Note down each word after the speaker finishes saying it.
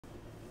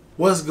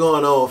What's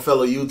going on,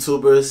 fellow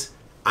YouTubers?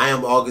 I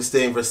am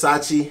Augustine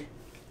Versace.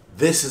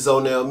 This is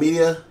Onell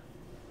Media.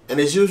 And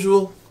as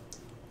usual,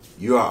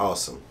 you are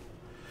awesome.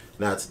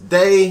 Now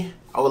today,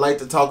 I would like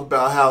to talk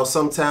about how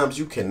sometimes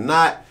you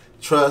cannot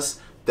trust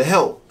the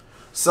help.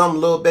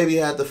 Some Lil Baby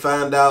had to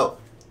find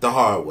out the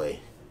hard way.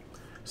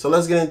 So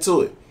let's get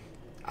into it.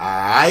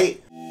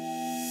 Alright?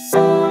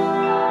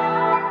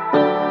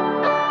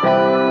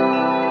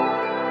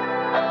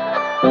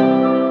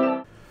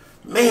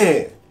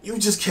 Man, you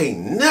just can't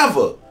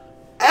never,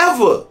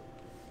 ever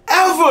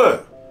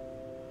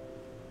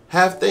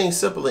have things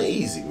simple and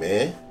easy,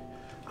 man.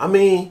 I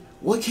mean,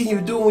 what can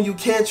you do when you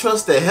can't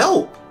trust the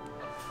help?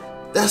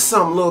 That's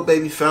something Lil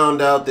Baby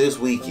found out this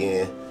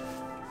weekend,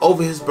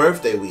 over his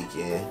birthday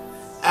weekend,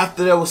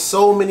 after there was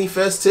so many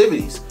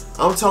festivities.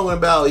 I'm talking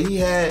about he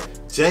had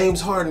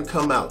James Harden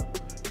come out,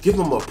 give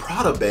him a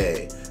Prada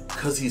bag,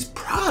 because he's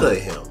proud of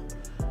him.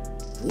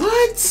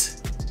 What?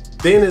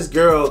 Then his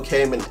girl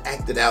came and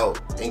acted out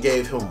and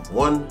gave him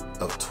 1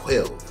 of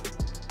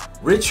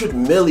 12. Richard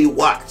Mille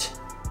watch.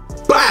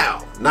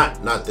 Bow!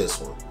 Not this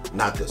one.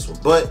 Not this one.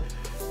 But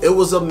it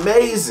was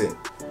amazing.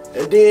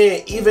 And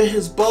then even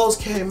his boss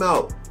came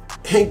out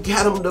and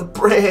got him the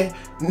brand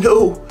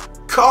new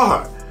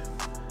car.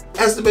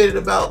 Estimated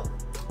about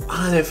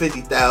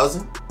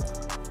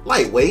 $150,000.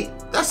 Lightweight.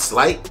 That's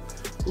slight.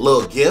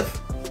 Little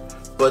gift.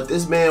 But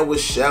this man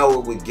was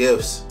showered with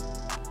gifts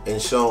and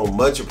shown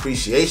much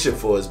appreciation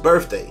for his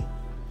birthday.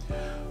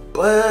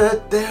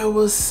 But there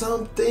was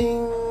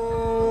something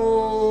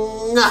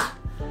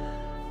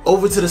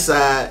over to the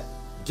side,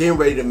 getting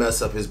ready to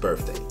mess up his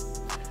birthday.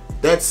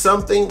 That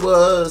something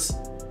was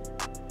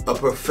a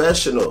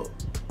professional.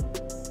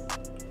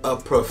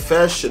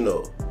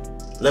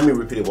 Let me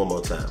repeat it one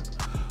more time.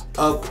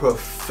 A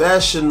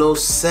professional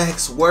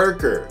sex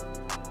worker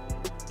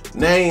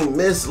named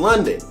Miss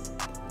London.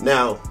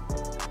 Now,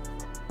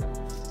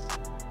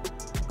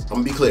 I'm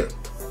gonna be clear.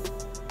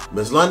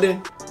 Miss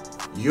London,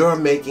 you're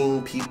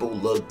making people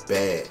look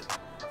bad.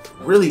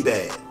 Really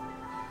bad.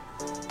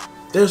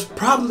 There's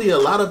probably a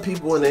lot of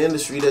people in the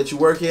industry that you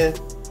work in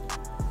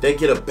that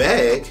get a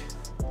bag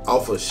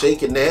off of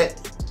shaking that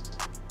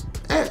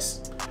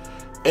ass.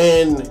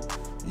 And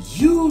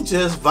you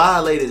just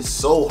violated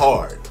so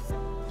hard.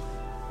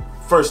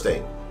 First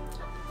thing,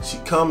 she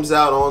comes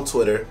out on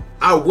Twitter.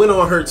 I went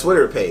on her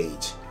Twitter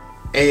page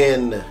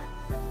and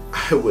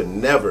I would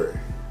never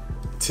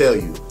tell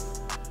you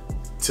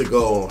to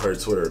go on her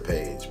Twitter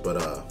page, but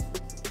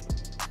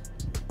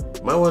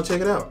might want to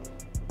check it out.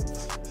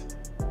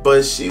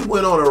 But she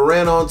went on a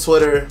rant on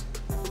Twitter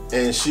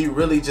and she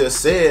really just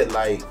said,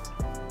 like,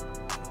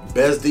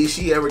 best D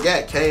she ever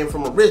got came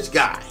from a rich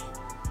guy.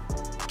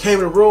 Came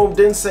in the room,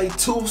 didn't say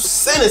 2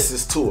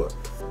 sentences to her.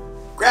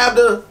 Grabbed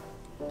her,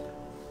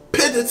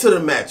 pinned her to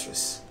the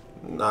mattress.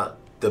 Not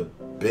the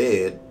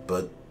bed,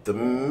 but the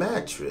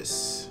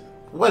mattress.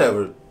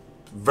 Whatever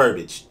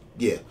verbiage,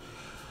 yeah.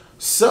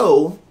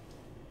 So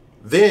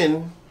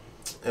then,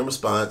 in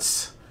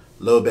response,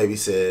 Lil Baby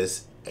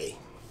says, hey,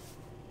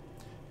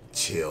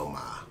 chill, ma.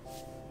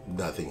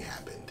 Nothing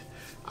happened.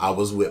 I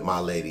was with my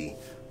lady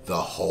the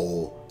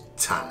whole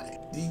time.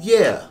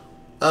 Yeah,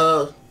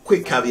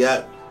 quick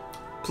caveat.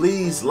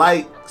 Please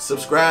like,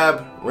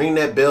 subscribe, ring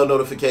that bell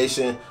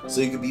notification so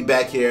you can be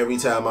back here every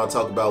time I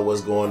talk about what's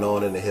going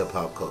on in the hip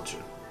hop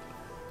culture.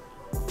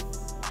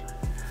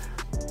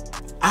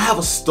 I have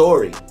a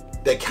story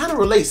that kind of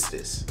relates to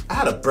this. I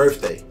had a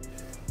birthday.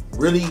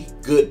 Really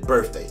good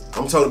birthday.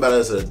 I'm talking about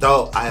as an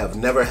adult. I have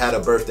never had a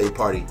birthday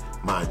party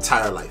my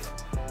entire life.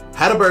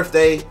 Had a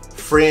birthday,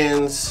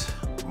 friends,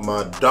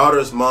 my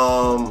daughter's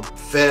mom,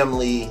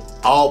 family,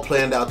 all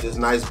planned out this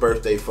nice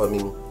birthday for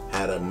me.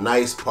 Had a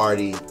nice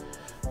party.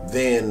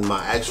 Then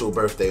my actual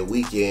birthday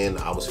weekend,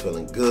 I was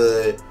feeling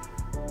good.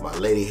 My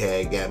lady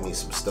had got me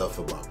some stuff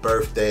for my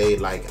birthday.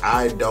 Like,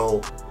 I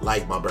don't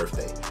like my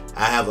birthday.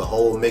 I have a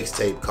whole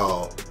mixtape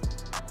called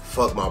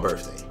Fuck My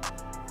Birthday.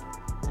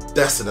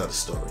 That's another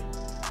story.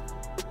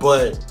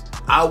 But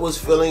I was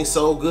feeling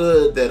so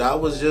good that I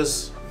was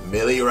just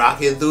merely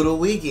rocking through the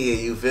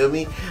weekend, you feel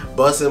me?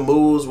 Busting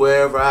moves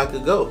wherever I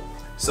could go.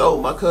 So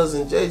my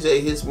cousin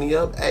JJ hits me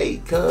up,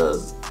 hey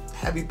cuz,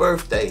 happy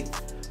birthday.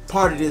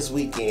 Party this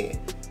weekend.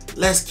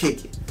 Let's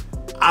kick it.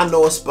 I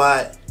know a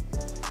spot.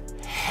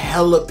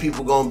 Hella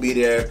people gonna be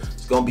there.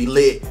 It's gonna be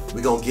lit.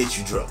 We gonna get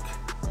you drunk.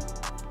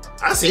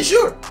 I said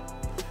sure.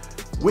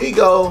 We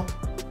go.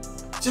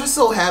 Just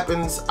so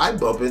happens I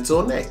bump into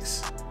an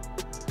ex.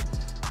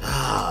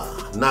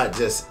 Not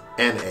just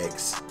an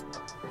ex,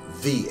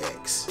 the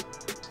ex.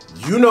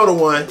 You know the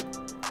one.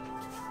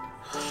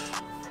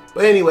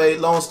 But anyway,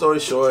 long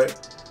story short,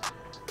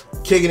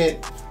 kicking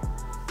it,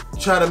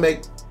 trying to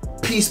make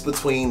peace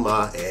between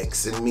my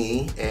ex and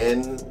me,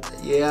 and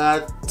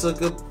yeah, I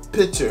took a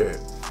picture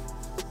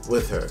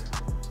with her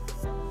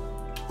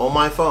on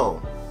my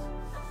phone.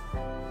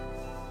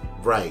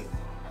 Right.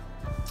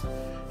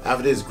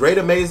 After this great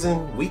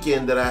amazing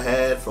weekend that I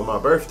had for my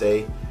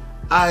birthday,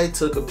 I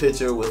took a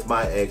picture with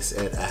my ex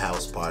at a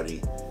house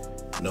party.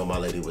 No, my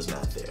lady was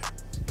not there.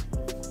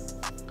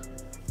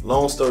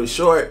 Long story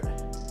short,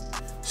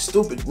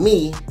 stupid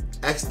me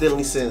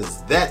accidentally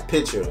sends that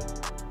picture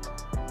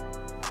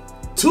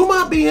to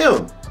my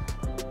BM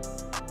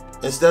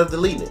instead of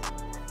deleting it.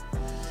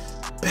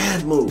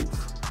 Bad move.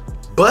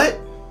 But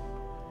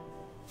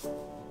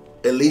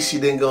at least she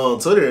didn't go on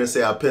Twitter and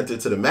say I pinned her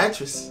to the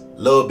mattress.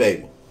 Lil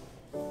Baby,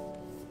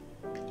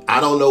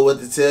 I don't know what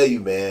to tell you,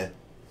 man.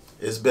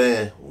 It's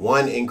been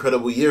one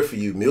incredible year for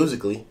you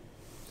musically.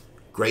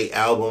 Great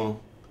album,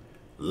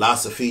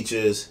 lots of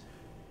features.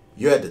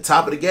 You're at the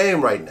top of the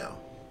game right now.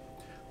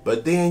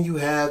 But then you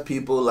have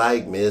people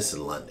like Miss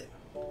London.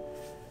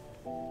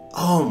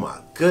 Oh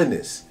my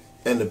goodness.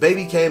 And the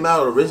Baby came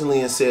out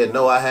originally and said,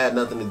 no, I had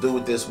nothing to do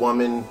with this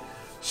woman.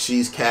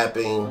 She's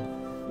capping,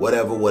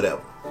 whatever,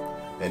 whatever.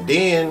 And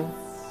then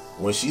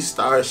when she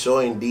started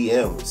showing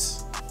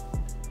DMs,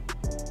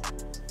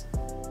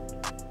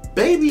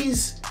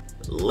 Baby's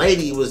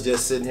lady was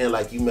just sitting here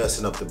like, you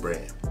messing up the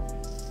brand.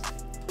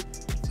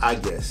 I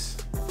guess.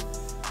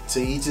 To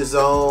each his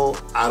own.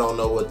 I don't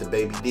know what the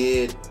Baby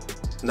did.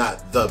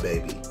 Not the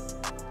Baby.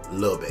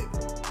 Lil Baby.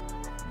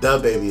 The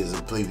Baby is a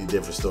completely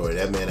different story.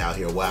 That man out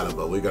here wilding,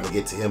 but we're going to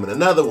get to him in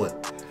another one.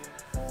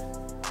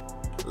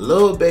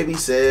 Lil Baby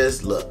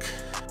says, look,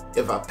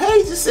 if I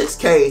paid you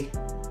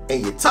 $6K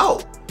and you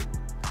talk,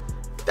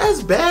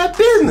 that's bad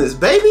business,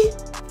 baby.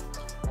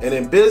 And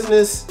in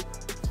business,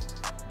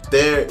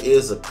 there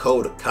is a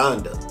code of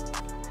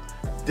conduct.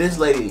 This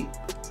lady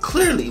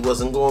clearly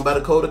wasn't going by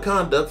the code of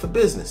conduct for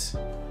business.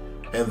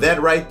 And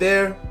that right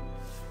there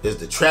is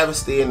the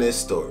travesty in this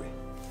story.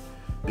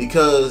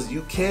 Because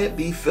you can't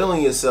be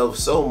feeling yourself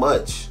so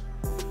much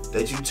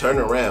that you turn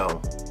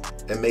around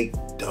and make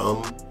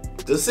dumb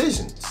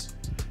decisions.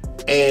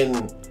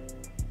 And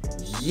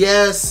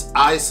yes,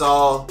 I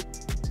saw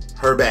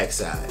her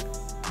backside.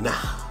 Nah,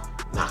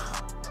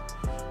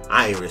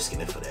 I ain't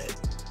risking it for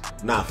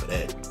that. Not for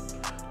that.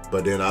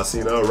 But then I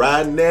seen her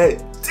riding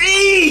that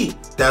D.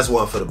 That's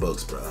one for the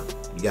books, bro.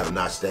 You gotta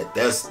notch that.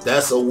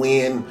 That's a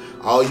win.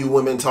 All you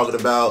women talking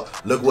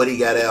about, look what he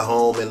got at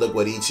home and look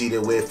what he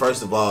cheated with.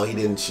 First of all, he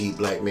didn't cheat.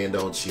 Black men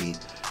don't cheat.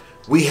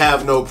 We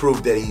have no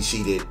proof that he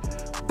cheated.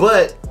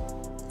 But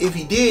if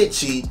he did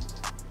cheat,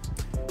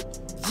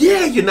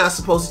 yeah, you're not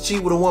supposed to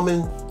cheat with a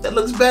woman that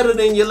looks better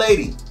than your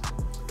lady.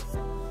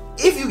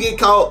 If you get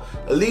caught,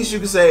 at least you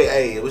can say,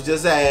 hey, it was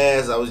just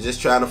ass. I was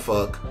just trying to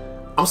fuck.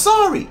 I'm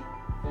sorry.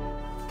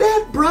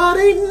 That broad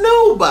ain't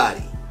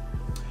nobody.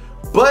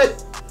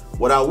 But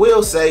what I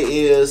will say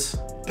is,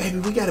 baby,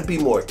 we gotta be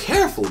more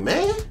careful,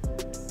 man.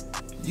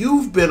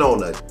 You've been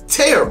on a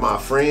tear, my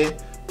friend.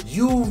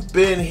 You've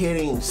been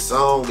hitting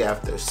song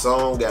after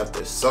song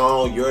after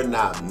song. You're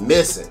not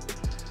missing.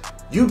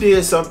 You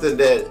did something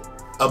that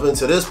up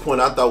until this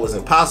point I thought was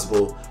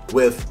impossible,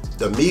 with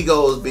the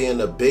Migos being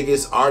the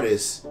biggest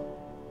artist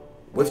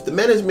with the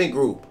management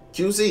group,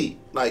 QC,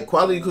 like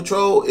Quality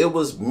Control. It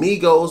was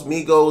Migos,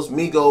 Migos,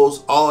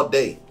 Migos all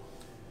day.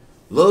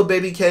 Lil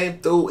Baby came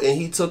through and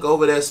he took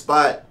over that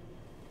spot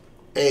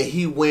and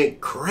he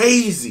went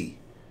crazy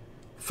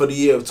for the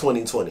year of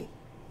 2020.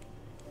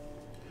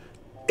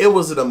 It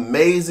was an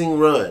amazing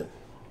run.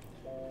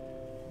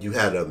 You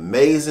had an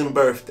amazing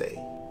birthday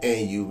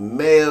and you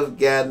may have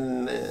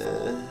gotten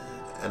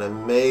an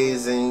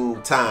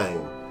amazing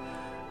time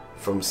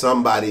from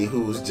somebody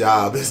whose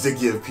job is to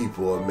give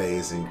people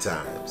amazing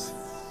times.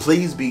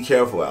 Please be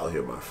careful out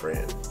here, my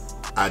friend.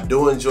 I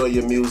do enjoy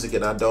your music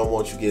and I don't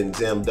want you getting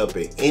jammed up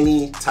in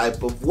any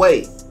type of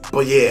way.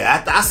 But yeah,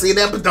 after I see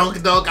that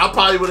badonkadonk, I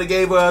probably would have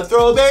gave her a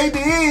throw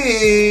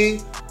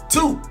baby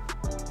 2.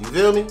 You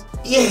feel me?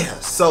 Yeah,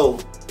 so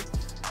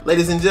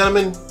ladies and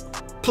gentlemen,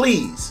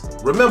 please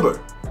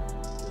remember,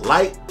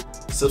 like,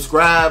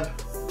 subscribe,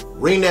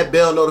 ring that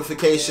bell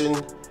notification,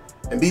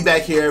 and be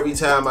back here every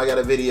time I got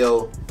a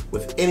video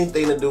with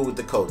anything to do with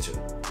the culture.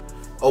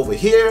 Over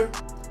here,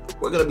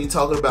 we're gonna be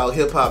talking about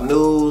hip hop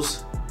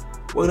news.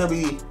 We're gonna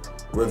be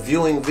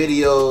reviewing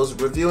videos,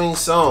 reviewing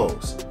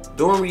songs,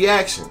 doing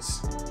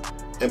reactions.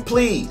 And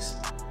please,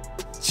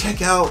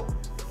 check out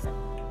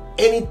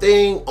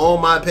anything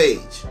on my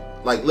page.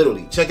 Like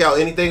literally, check out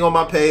anything on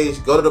my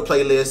page, go to the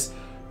playlist,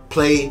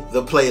 play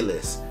the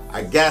playlist.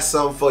 I got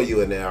something for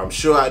you in there, I'm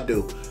sure I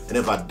do. And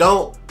if I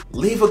don't,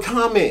 leave a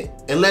comment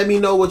and let me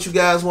know what you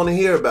guys want to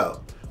hear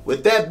about.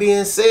 With that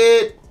being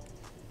said,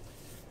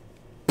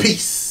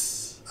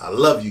 peace. I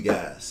love you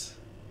guys.